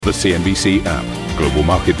The CNBC app. Global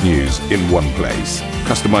market news in one place.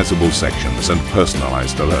 Customizable sections and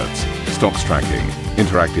personalized alerts. Stocks tracking,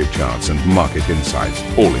 interactive charts and market insights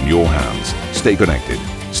all in your hands. Stay connected.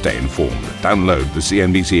 Stay informed. Download the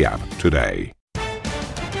CNBC app today.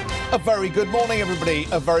 A very good morning, everybody.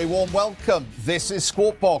 A very warm welcome. This is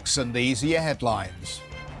Squawk Box and these are your headlines.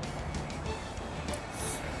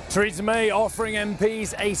 Theresa May offering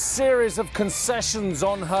MPs a series of concessions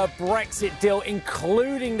on her Brexit deal,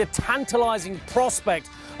 including the tantalising prospect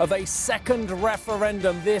of a second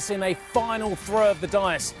referendum, this in a final throw of the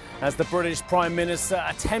dice as the British Prime Minister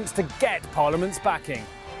attempts to get Parliament's backing.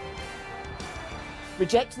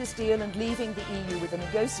 Reject this deal and leaving the EU with a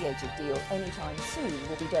negotiated deal anytime soon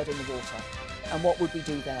will be dead in the water. And what would we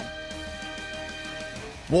do then?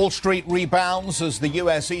 Wall Street rebounds as the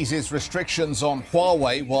US eases restrictions on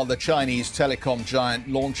Huawei while the Chinese telecom giant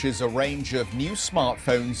launches a range of new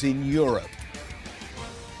smartphones in Europe.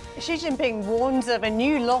 Xi Jinping warns of a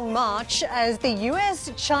new long march as the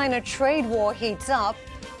US-China trade war heats up,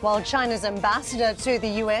 while China's ambassador to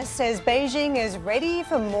the US says Beijing is ready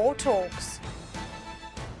for more talks.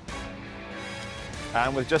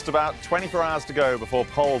 And with just about 24 hours to go before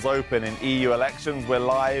polls open in EU elections, we're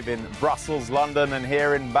live in Brussels, London and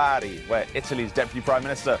here in Bari, where Italy's Deputy Prime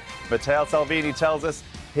Minister Matteo Salvini tells us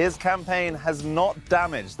his campaign has not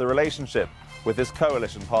damaged the relationship with his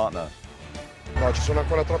coalition partner.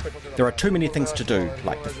 There are too many things to do,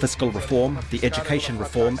 like the fiscal reform, the education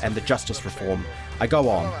reform and the justice reform. I go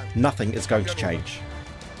on. Nothing is going to change.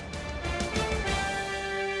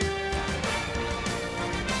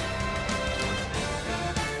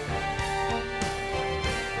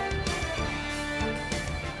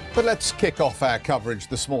 But let's kick off our coverage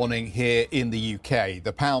this morning here in the UK.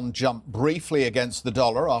 The pound jumped briefly against the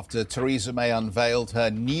dollar after Theresa May unveiled her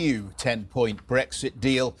new 10-point Brexit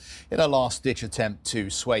deal in a last-ditch attempt to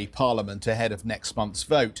sway Parliament ahead of next month's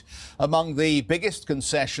vote. Among the biggest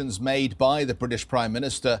concessions made by the British Prime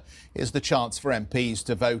Minister is the chance for MPs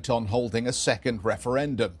to vote on holding a second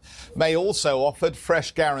referendum. May also offered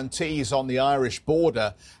fresh guarantees on the Irish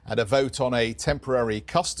border and a vote on a temporary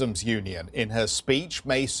customs union. In her speech,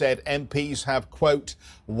 May said MPs have, quote,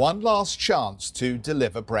 one last chance to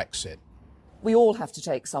deliver Brexit. We all have to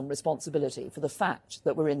take some responsibility for the fact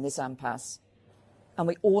that we're in this impasse. And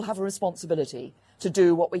we all have a responsibility to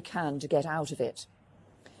do what we can to get out of it.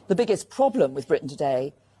 The biggest problem with Britain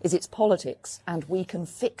today is its politics, and we can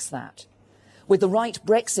fix that. With the right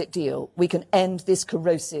Brexit deal, we can end this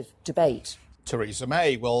corrosive debate. Theresa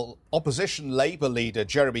May. Well, opposition Labour leader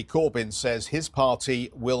Jeremy Corbyn says his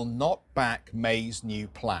party will not back May's new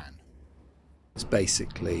plan. It's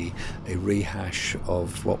basically a rehash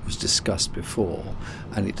of what was discussed before,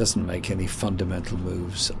 and it doesn't make any fundamental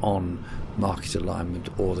moves on market alignment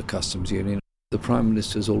or the customs union. The Prime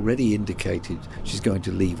Minister has already indicated she's going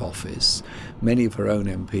to leave office. Many of her own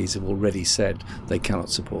MPs have already said they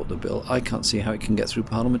cannot support the bill. I can't see how it can get through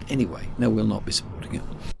Parliament anyway. No, we'll not be supporting it.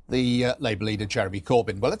 The Labour leader, Jeremy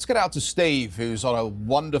Corbyn. Well, let's get out to Steve, who's on a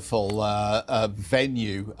wonderful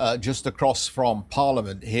venue just across from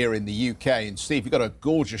Parliament here in the UK. And Steve, you've got a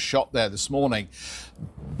gorgeous shot there this morning.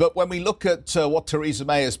 But when we look at what Theresa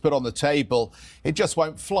May has put on the table, it just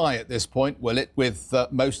won't fly at this point, will it, with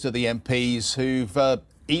most of the MPs who've,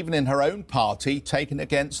 even in her own party, taken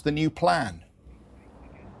against the new plan?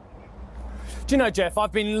 Do you know, Jeff,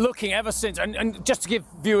 I've been looking ever since, and just to give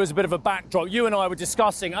viewers a bit of a backdrop, you and I were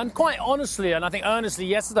discussing, and quite honestly, and I think earnestly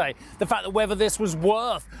yesterday, the fact that whether this was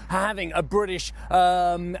worth having a British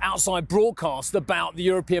outside broadcast about the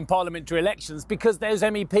European parliamentary elections, because those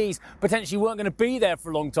MEPs potentially weren't going to be there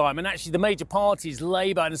for a long time, and actually the major parties,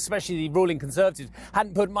 Labour and especially the ruling Conservatives,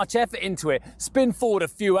 hadn't put much effort into it. Spin forward a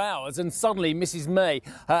few hours, and suddenly Mrs May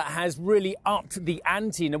has really upped the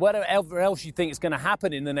ante. Now, whatever else you think is going to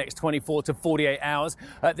happen in the next 24 to 48 hours.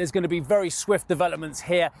 There's going to be very swift developments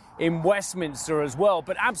here in Westminster as well.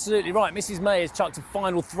 But absolutely right, Mrs May has chucked a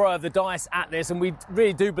final throw of the dice at this, and we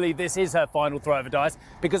really do believe this is her final throw of the dice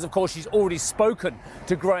because, of course, she's already spoken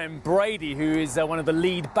to Graham Brady, who is one of the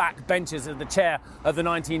lead backbenchers of the chair of the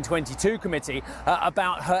 1922 committee,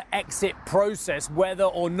 about her exit process, whether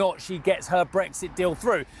or not she gets her Brexit deal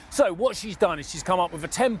through. So what she's done is she's come up with a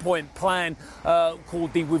 10-point plan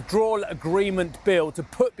called the Withdrawal Agreement Bill to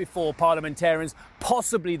put before parliamentarians parliamentarians,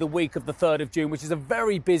 possibly the week of the 3rd of June, which is a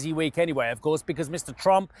very busy week anyway, of course, because Mr.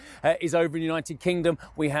 Trump is over in the United Kingdom.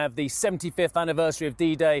 We have the 75th anniversary of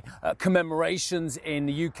D-Day commemorations in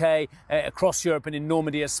the UK, across Europe and in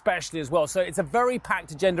Normandy especially as well. So it's a very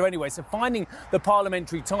packed agenda anyway. So finding the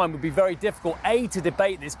parliamentary time would be very difficult, A, to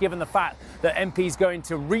debate this, given the fact that MPs going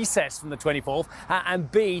to recess from the 24th,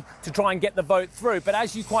 and B, to try and get the vote through. But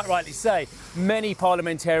as you quite rightly say, many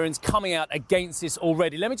parliamentarians coming out against this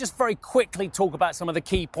already. Let me just very quickly talk about some of the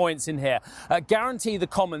key points in here. Guarantee the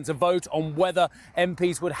Commons a vote on whether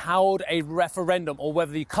MPs would hold a referendum or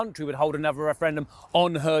whether the country would hold another referendum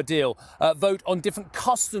on her deal. Vote on different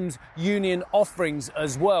customs union offerings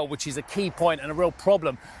as well, which is a key point and a real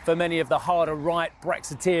problem for many of the harder right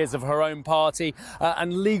Brexiteers of her own party,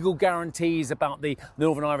 and legal guarantees about the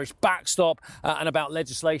Northern Irish backstop and about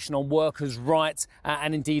legislation on workers' rights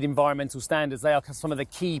and indeed environmental standards. They are some of the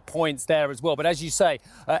key points there as well. But as you say,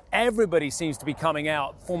 everybody seems to be coming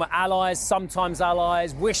out, former allies, sometimes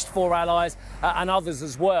allies, wished for allies, and others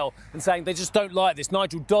as well, and saying they just don't like this.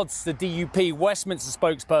 Nigel Dodds, the DUP Westminster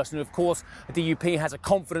spokesperson, who of course the DUP has a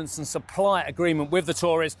confidence and supply agreement with the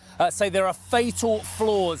Tories, say there are fatal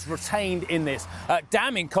flaws retained in this.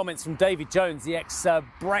 Damning comments from David Jones, the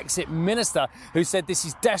ex-Brexit minister, who said this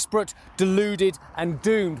is desperate, deluded and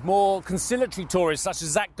doomed. More conciliatory Tories, such as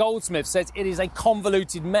Zach Goldsmith, says it is a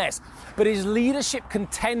convoluted mess. But his leadership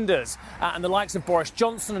contenders and the likes of Boris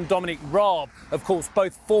Johnson and Dominic Raab, of course,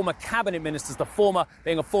 both former cabinet ministers, the former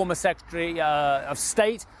being a former Secretary of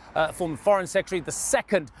State, former Foreign Secretary, the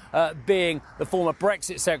second being the former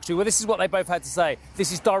Brexit Secretary. Well, this is what they both had to say.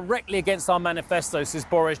 This is directly against our manifesto, says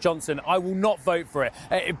Boris Johnson. I will not vote for it.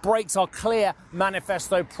 It breaks our clear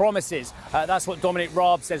manifesto promises. That's what Dominic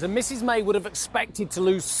Raab says. And Mrs May would have expected to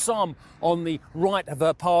lose some on the right of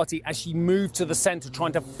her party as she moved to the centre,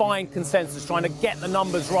 trying to find consensus, trying to get the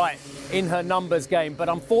numbers right in her numbers game. But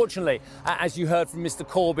unfortunately, as you heard from Mr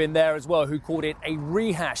Corbyn there as well, who called it a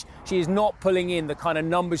rehash, she is not pulling in the kind of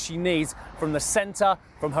numbers she needs from the centre,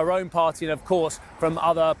 from her own party and, of course, from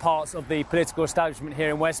other parts of the political establishment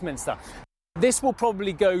here in Westminster. This will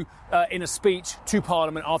probably go in a speech to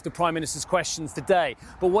Parliament after Prime Minister's questions today.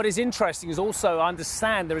 But what is interesting is also, I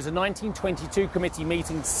understand, there is a 1922 committee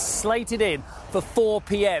meeting slated in for 4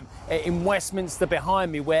 p.m. in Westminster behind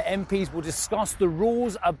me, where MPs will discuss the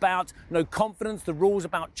rules about no confidence, the rules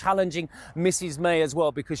about challenging Mrs May as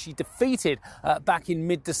well, because she defeated back in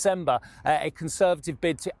mid-December a Conservative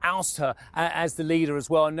bid to oust her as the leader as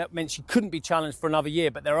well, and that meant she couldn't be challenged for another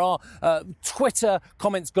year. But there are Twitter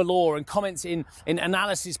comments galore and comments in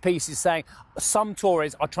analysis pieces saying some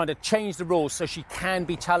Tories are trying to change the rules so she can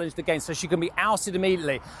be challenged again, so she can be ousted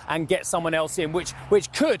immediately and get someone else in, which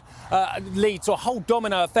could lead to a whole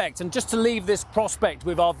domino effect. And just to leave this prospect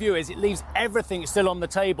with our viewers, it leaves everything still on the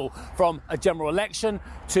table, from a general election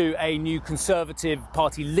to a new Conservative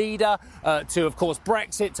Party leader to, of course,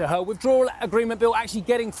 Brexit, to her withdrawal agreement bill actually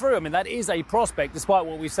getting through. I mean, that is a prospect, despite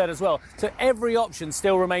what we've said as well. So every option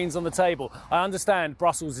still remains on the table. I understand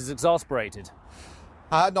Brussels is exasperated.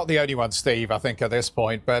 Not the only one, Steve, I think, at this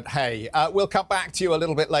point. But hey, we'll come back to you a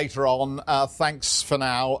little bit later on. Thanks for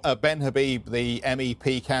now. Ben Habib, the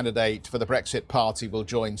MEP candidate for the Brexit Party, will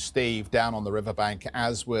join Steve down on the riverbank,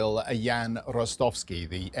 as will Jan Rostovsky,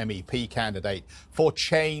 the MEP candidate for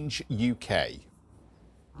Change UK.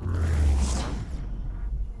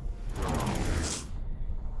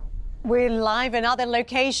 We're live in other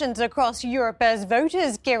locations across Europe as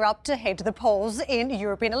voters gear up to head to the polls in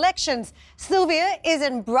European elections. Sylvia is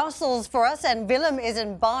in Brussels for us and Willem is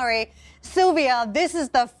in Bari. Sylvia, this is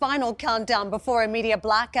the final countdown before a media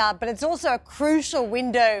blackout, but it's also a crucial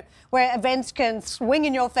window where events can swing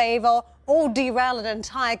in your favour or derail an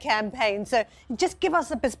entire campaign. So just give us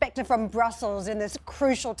a perspective from Brussels in this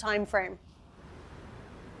crucial time frame.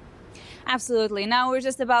 Absolutely. Now we're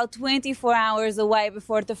just about 24 hours away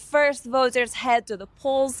before the first voters head to the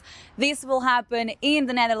polls. This will happen in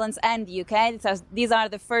the Netherlands and the UK. These are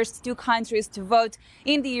the first two countries to vote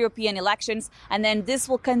in the European elections. And then this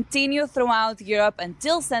will continue throughout Europe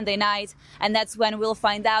until Sunday night. And that's when we'll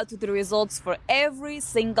find out the results for every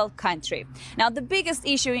single country. Now, the biggest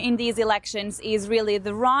issue in these elections is really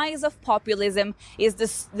the rise of populism, is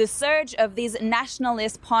the surge of these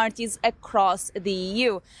nationalist parties across the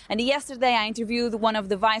EU. And yesterday I interviewed one of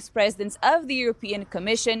the vice presidents of the European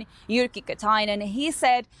Commission, Jyrki Katainen. He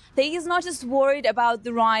said that he's not just worried about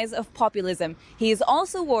the rise of populism, he is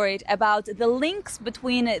also worried about the links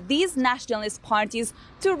between these nationalist parties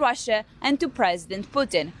to Russia and to President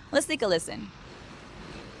Putin. Let's take a listen.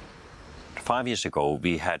 5 years ago,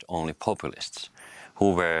 we had only populists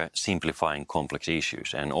who were simplifying complex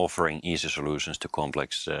issues and offering easy solutions to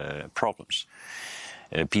complex problems.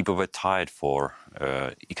 People were tired for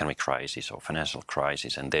economic crisis or financial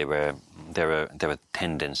crisis, and there were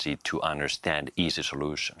tendency to understand easy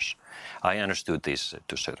solutions. I understood this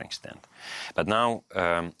to a certain extent. But now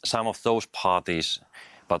some of those parties,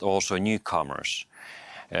 but also newcomers,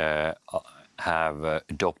 have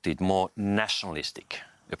adopted more nationalistic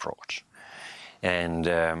approach. And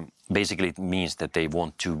basically it means that they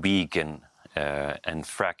want to weaken and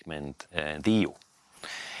fragment the EU.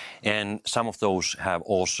 And some of those have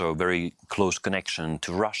also very close connection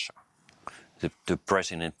to Russia, to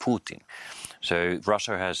President Putin. So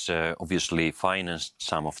Russia has obviously financed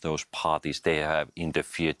some of those parties. They have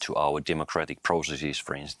interfered to our democratic processes,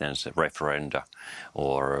 for instance, referenda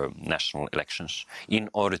or national elections, in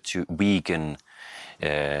order to weaken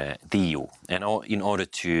the EU and in order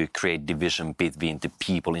to create division between the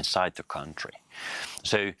people inside the country.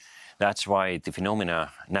 So that's why the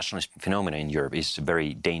nationalist phenomena in Europe is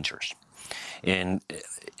very dangerous. And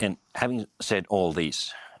having said all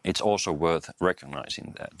this, it's also worth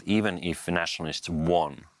recognizing that even if nationalists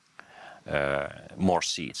won more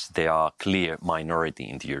seats, they are a clear minority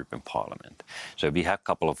in the European Parliament. So we have a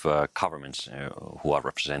couple of governments who are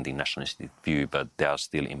representing nationalistic view, but they are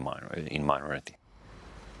still in minority.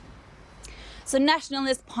 So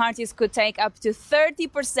nationalist parties could take up to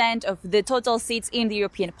 30% of the total seats in the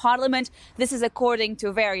European Parliament. This is according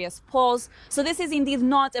to various polls. So this is indeed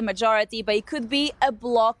not a majority, but it could be a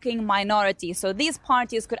blocking minority. So these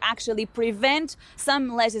parties could actually prevent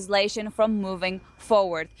some legislation from moving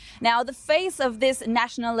forward. Now, the face of this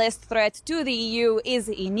nationalist threat to the EU is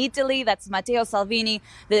in Italy. That's Matteo Salvini,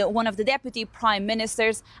 one of the deputy prime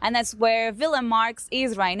ministers. And that's where Willem Marx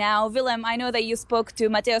is right now. Willem, I know that you spoke to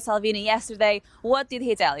Matteo Salvini yesterday. What did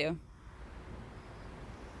he tell you?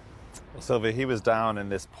 Well, Sylvia, he was down in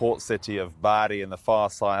this port city of Bari in the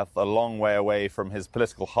far south, a long way away from his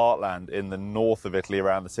political heartland in the north of Italy,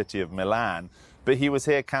 around the city of Milan. But he was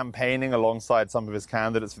here campaigning alongside some of his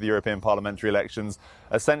candidates for the European parliamentary elections,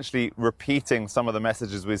 essentially repeating some of the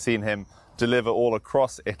messages we've seen him deliver all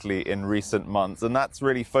across Italy in recent months. And that's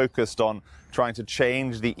really focused on trying to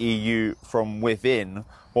change the EU from within.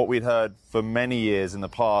 What we'd heard for many years in the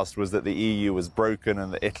past was that the EU was broken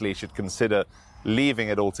and that Italy should consider leaving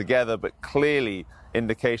it altogether. But clearly,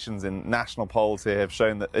 indications in national polls here have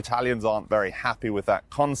shown that Italians aren't very happy with that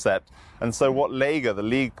concept. And so what Lega, the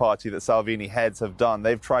League party that Salvini heads, have done,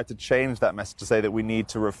 they've tried to change that message to say that we need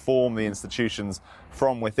to reform the institutions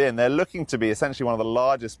from within. They're looking to be essentially one of the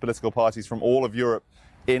largest political parties from all of Europe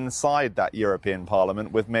inside that European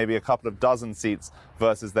Parliament, with maybe a couple of dozen seats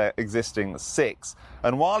versus their existing 6.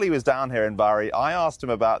 And while he was down here in Bari, I asked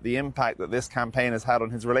him about the impact that this campaign has had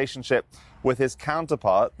on his relationship with his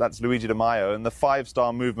counterpart, that's Luigi Di Maio, and the Five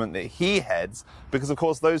Star Movement that he heads, because of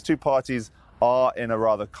course those two parties are in a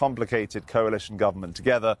rather complicated coalition government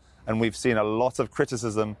together, and we've seen a lot of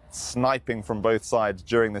criticism sniping from both sides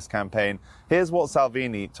during this campaign. Here's what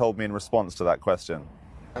Salvini told me in response to that question.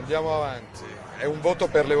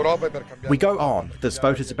 We go on. This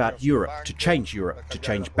vote is about Europe, to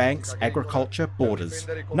change banks, agriculture, borders.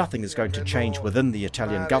 Nothing is going to change within the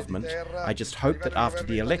Italian government. I just hope that after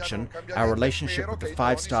the election, our relationship with the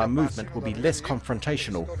Five Star Movement will be less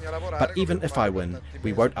confrontational. But even if I win,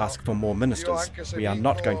 we won't ask for more ministers. We are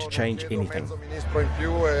not going to change anything.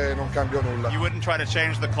 You wouldn't try to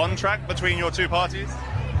change the contract between your two parties?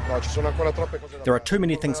 There are too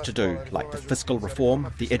many things to do, like the fiscal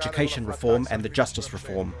reform, the education reform and the justice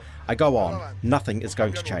reform. I go on. Nothing is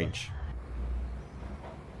going to change.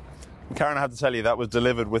 Karen, I have to tell you, that was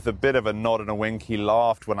delivered with a bit of a nod and a wink. He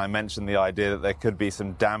laughed when I mentioned the idea that there could be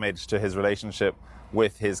some damage to his relationship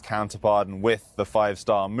with his counterpart and with the Five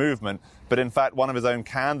Star Movement. But in fact, one of his own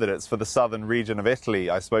candidates for the southern region of Italy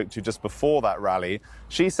I spoke to just before that rally,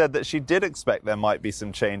 she said that she did expect there might be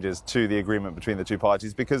some changes to the agreement between the two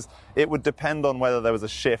parties, because it would depend on whether there was a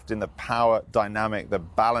shift in the power dynamic, the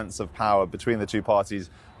balance of power between the two parties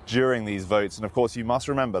during these votes. And of course, you must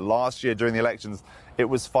remember, last year during the elections, it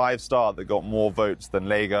was Five Star that got more votes than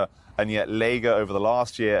Lega. And yet Lega over the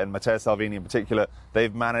last year, and Matteo Salvini in particular,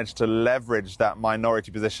 they've managed to leverage that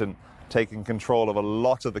minority position, taking control of a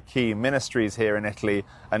lot of the key ministries here in Italy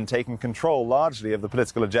and taking control largely of the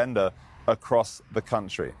political agenda across the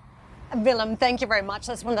country. Willem, thank you very much.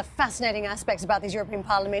 That's one of the fascinating aspects about these European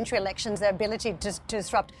parliamentary elections, their ability to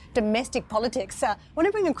disrupt domestic politics. I want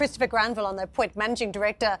to bring in Christopher Granville on that point, Managing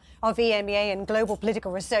Director of EMEA and Global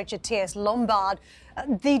Political Research at TS Lombard.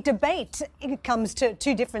 The debate, it comes to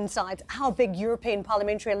two different sides. How big European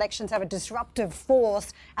parliamentary elections have a disruptive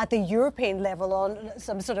force at the European level on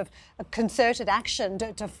some sort of a concerted action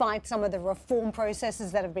to fight some of the reform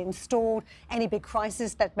processes that have been stalled, any big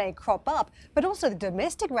crisis that may crop up, but also the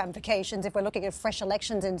domestic ramifications if we're looking at fresh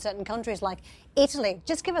elections in certain countries like Italy.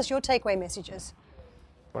 Just give us your takeaway messages.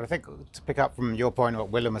 Well, I think to pick up from your point, what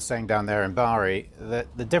Willem was saying down there in Bari,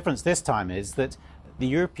 the difference this time is that the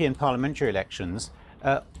European parliamentary elections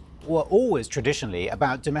were always traditionally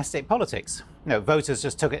about domestic politics. Voters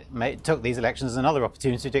just took these elections as another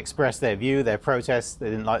opportunity to express their view, their protests, they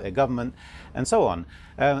didn't like their government, and so on.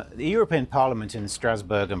 The European Parliament in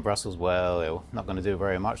Strasbourg and Brussels, well, they're not going to do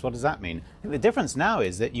very much. What does that mean? I think the difference now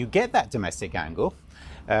is that you get that domestic angle,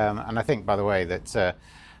 and I think, by the way, that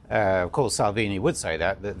of course, Salvini would say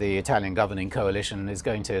that the Italian governing coalition is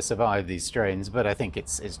going to survive these strains, but I think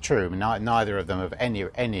it's true. Neither of them have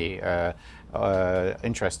any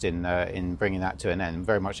interest in bringing that to an end,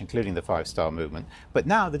 very much including the Five Star Movement. But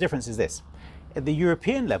now the difference is this. At the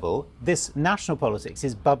European level, this national politics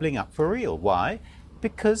is bubbling up for real. Why?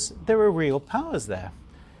 Because there are real powers there.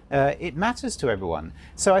 It matters to everyone.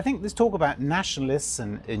 So I think this talk about nationalists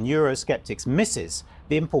and Eurosceptics misses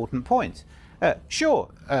the important point. Sure,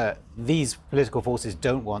 these political forces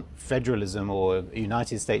don't want federalism or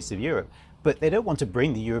United States of Europe, but they don't want to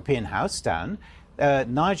bring the European house down.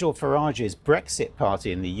 Nigel Farage's Brexit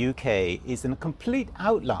party in the UK is a complete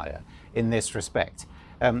outlier in this respect.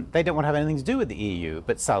 They don't want to have anything to do with the EU,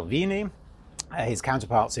 but Salvini, his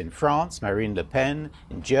counterparts in France, Marine Le Pen,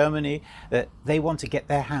 in Germany, they want to get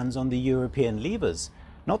their hands on the European levers,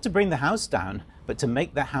 not to bring the house down, but to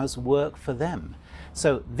make the house work for them.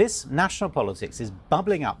 So this national politics is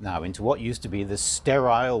bubbling up now into what used to be the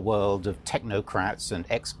sterile world of technocrats and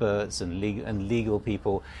experts and legal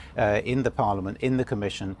people in the Parliament, in the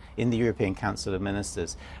Commission, in the European Council of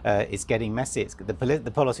Ministers. It's getting messy.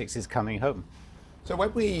 The politics is coming home. So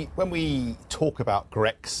when we talk about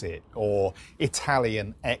Grexit or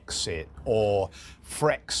Italian exit or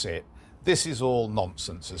Frexit, this is all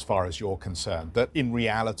nonsense as far as you're concerned, that in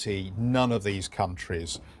reality none of these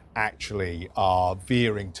countries actually are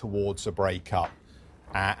veering towards a breakup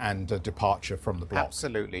and a departure from the bloc.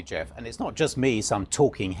 Absolutely, Jeff. And it's not just me, some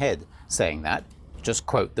talking head, saying that. Just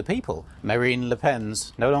quote the people. Marine Le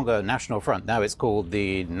Pen's no longer National Front, now it's called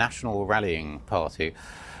the National Rallying Party.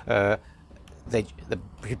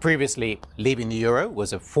 Previously, leaving the euro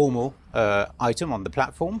was a formal item on the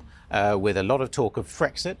platform with a lot of talk of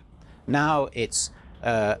Frexit. Now it's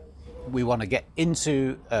we want to get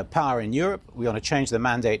into power in Europe. We want to change the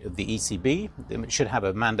mandate of the ECB. It should have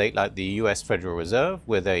a mandate like the US Federal Reserve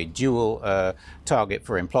with a dual target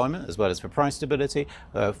for employment as well as for price stability,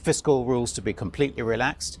 fiscal rules to be completely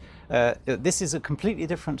relaxed. This is a completely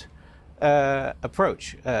different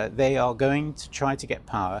approach. They are going to try to get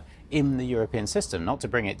power in the European system, not to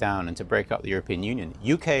bring it down and to break up the European Union.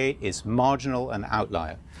 UK is marginal and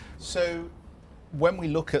outlier. So when we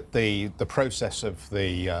look at the process of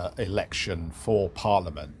the election for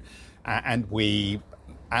Parliament and we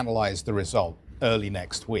analyse the result early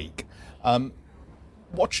next week,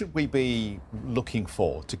 what should we be looking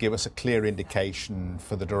for to give us a clear indication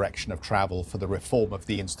for the direction of travel for the reform of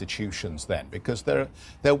the institutions then? Because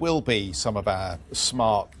there will be some of our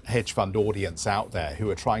smart hedge fund audience out there who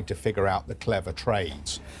are trying to figure out the clever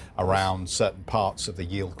trades around certain parts of the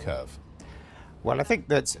yield curve. Well, I think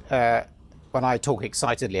that when I talk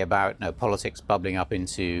excitedly about politics bubbling up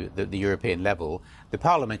into the European level, the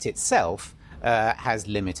Parliament itself has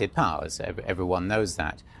limited powers. Everyone knows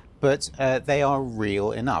that. But they are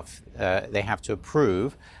real enough. They have to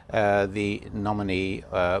approve the nominee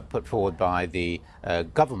put forward by the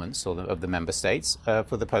governments of the member states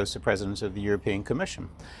for the post of President of the European Commission.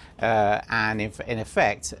 And in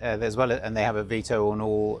effect, as well, and they have a veto on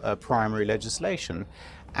all primary legislation.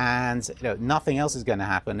 And nothing else is going to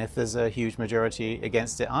happen if there's a huge majority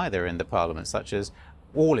against it either in the Parliament, such as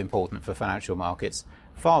all important for financial markets,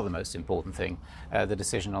 far the most important thing, the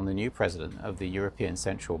decision on the new president of the European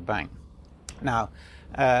Central Bank. Now,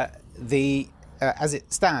 as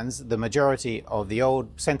it stands, the majority of the old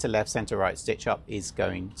centre-left, centre-right stitch-up is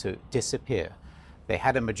going to disappear. They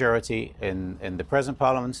had a majority in the present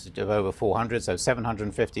Parliament of over 400, so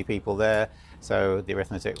 750 people there. So the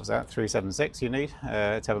arithmetic was that 376 you need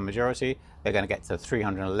to have a majority. They're going to get to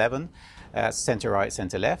 311, centre-right,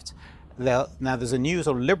 centre-left. Now, there's a new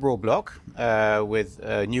sort of liberal bloc with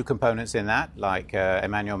new components in that, like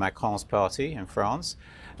Emmanuel Macron's party in France.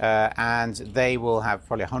 And they will have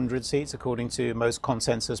probably 100 seats according to most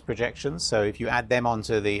consensus projections. So if you add them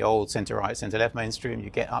onto the old centre-right, centre-left mainstream, you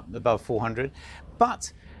get up above 400.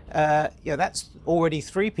 But that's already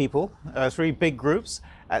three people, three big groups.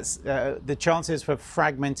 The chances for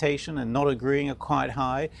fragmentation and not agreeing are quite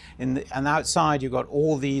high. And outside, you've got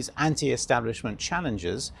all these anti-establishment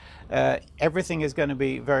challenges. Everything is going to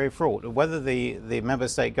be very fraught. Whether the member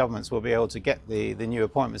state governments will be able to get the new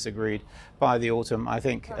appointments agreed by the autumn, I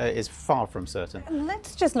think, is far from certain.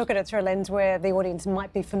 Let's just look at it through a lens where the audience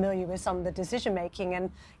might be familiar with some of the decision making. And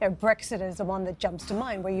Brexit is the one that jumps to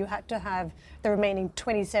mind, where you had to have the remaining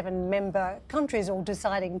 27 member countries all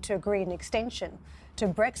deciding to agree an extension to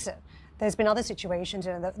Brexit. There's been other situations,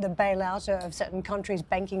 the bailout of certain countries,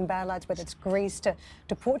 banking bailouts, whether it's Greece to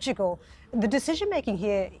Portugal. The decision-making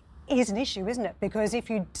here is an issue, isn't it? Because if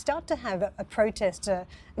you start to have a protest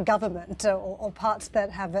government or parts that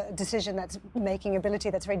have a decision that's making ability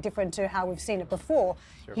that's very different to how we've seen it before,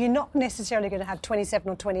 sure, you're not necessarily going to have 27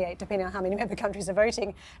 or 28, depending on how many member countries are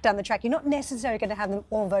voting down the track. You're not necessarily going to have them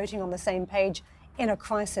all voting on the same page in a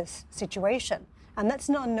crisis situation. And that's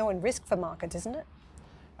not a known risk for markets, isn't it?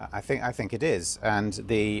 I think it is, and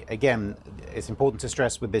again, it's important to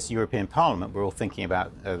stress with this European Parliament we're all thinking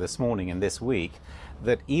about this morning and this week,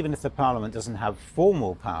 that even if the Parliament doesn't have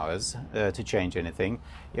formal powers to change anything,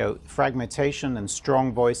 fragmentation and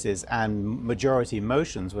strong voices and majority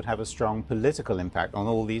motions would have a strong political impact on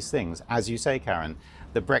all these things. As you say, Karen,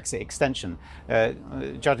 the Brexit extension.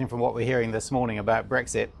 Judging from what we're hearing this morning about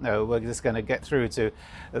Brexit, we're just going to get through to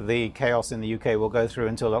the chaos in the UK. We'll go through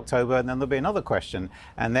until October, and then there'll be another question.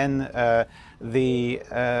 And then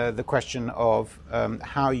the question of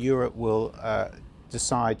how Europe will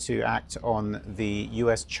decide to act on the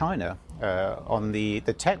US-China, on the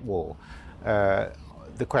tech war,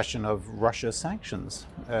 the question of Russia sanctions.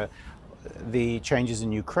 The changes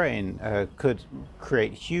in Ukraine could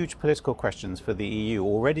create huge political questions for the EU.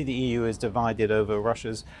 Already the EU is divided over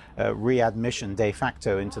Russia's readmission de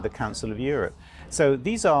facto into the Council of Europe. So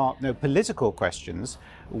these are political questions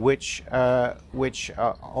which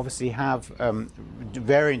obviously have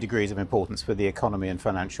varying degrees of importance for the economy and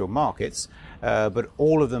financial markets, but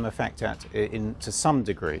all of them affect that to some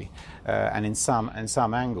degree and in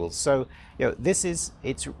some angles. So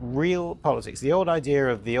it's real politics. The old idea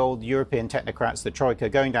of the old European technocrats, the Troika,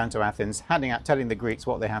 going down to Athens, handing out, telling the Greeks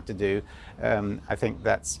what they have to do. I think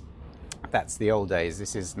that's the old days.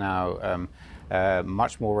 This is now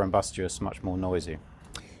much more rumbustious, much more noisy.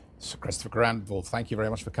 Sir Christopher Granville, thank you very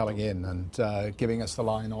much for coming in and giving us the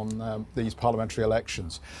line on these parliamentary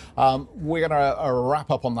elections. We're going to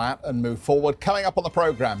wrap up on that and move forward. Coming up on the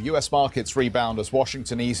programme, US markets rebound as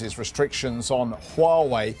Washington eases restrictions on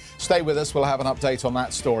Huawei. Stay with us. We'll have an update on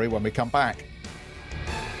that story when we come back.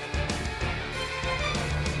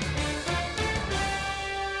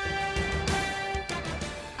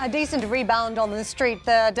 A decent rebound on the street.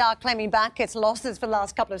 The Dow claiming back its losses for the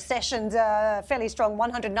last couple of sessions. Fairly strong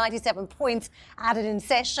 197 points added in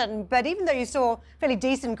session. But even though you saw fairly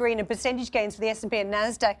decent green and percentage gains for the S&P and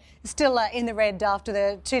Nasdaq, still in the red after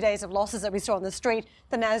the 2 days of losses that we saw on the street.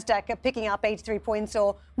 The Nasdaq picking up 83 points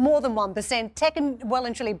or more than 1%. Tech well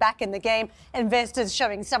and truly back in the game. Investors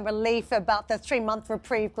showing some relief about the 3-month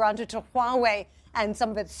reprieve granted to Huawei and some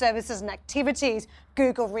of its services and activities.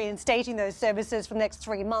 Google reinstating those services for the next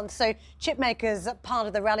 3 months. So chip makers, part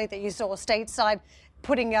of the rally that you saw stateside,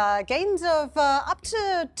 putting gains of up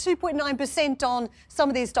to 2.9% on some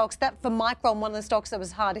of these stocks. That for Micron, one of the stocks that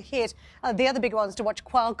was hard hit. The other big ones to watch,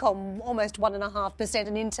 Qualcomm, almost 1.5%,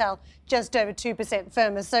 and Intel just over 2%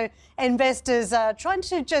 firmer. So investors trying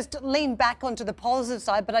to just lean back onto the positive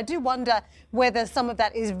side. But I do wonder whether some of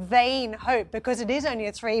that is vain hope, because it is only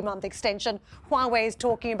a 3-month extension. Huawei is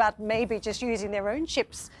talking about maybe just using their own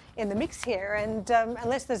chips in the mix here. And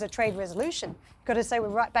unless there's a trade resolution, got to say we're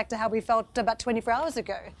right back to how we felt about 24 hours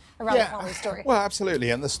ago around the Huawei story. Well, absolutely.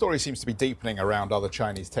 And the story seems to be deepening around other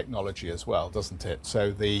Chinese technology as well, doesn't it?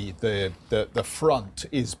 So the front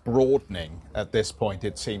is broadening at this point,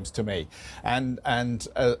 it seems to me. And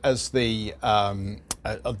as the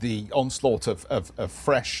onslaught of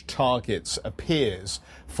fresh targets appears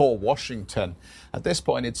for Washington, at this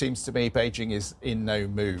point, it seems to me Beijing is in no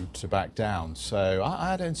mood to back down. So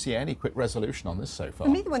I don't see any quick resolution on this so far.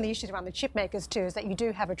 For me, one of the issues around the chip makers too is that you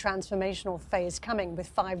do have a transformational phase coming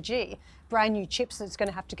with 5G. Brand new chips that's going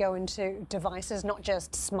to have to go into devices, not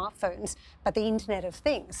just smartphones, but the Internet of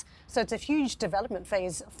Things. So it's a huge development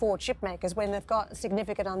phase for chip makers when they've got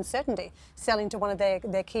significant uncertainty selling to one of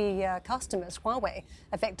their key customers, Huawei.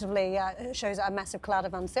 effectively shows a massive cloud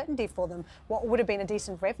of uncertainty for them. What would have been a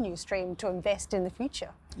decent revenue stream to invest in the future?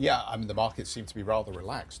 Yeah, I mean, the markets seem to be rather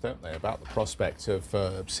relaxed, don't they, about the prospect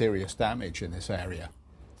of serious damage in this area.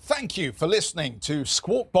 Thank you for listening to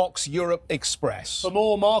Squawk Box Europe Express. For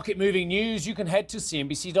more market-moving news, you can head to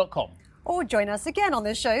cnbc.com. Or join us again on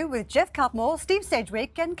the show with Jeff Cutmore, Steve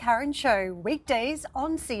Sedgwick and Karen Cho, weekdays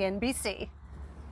on CNBC.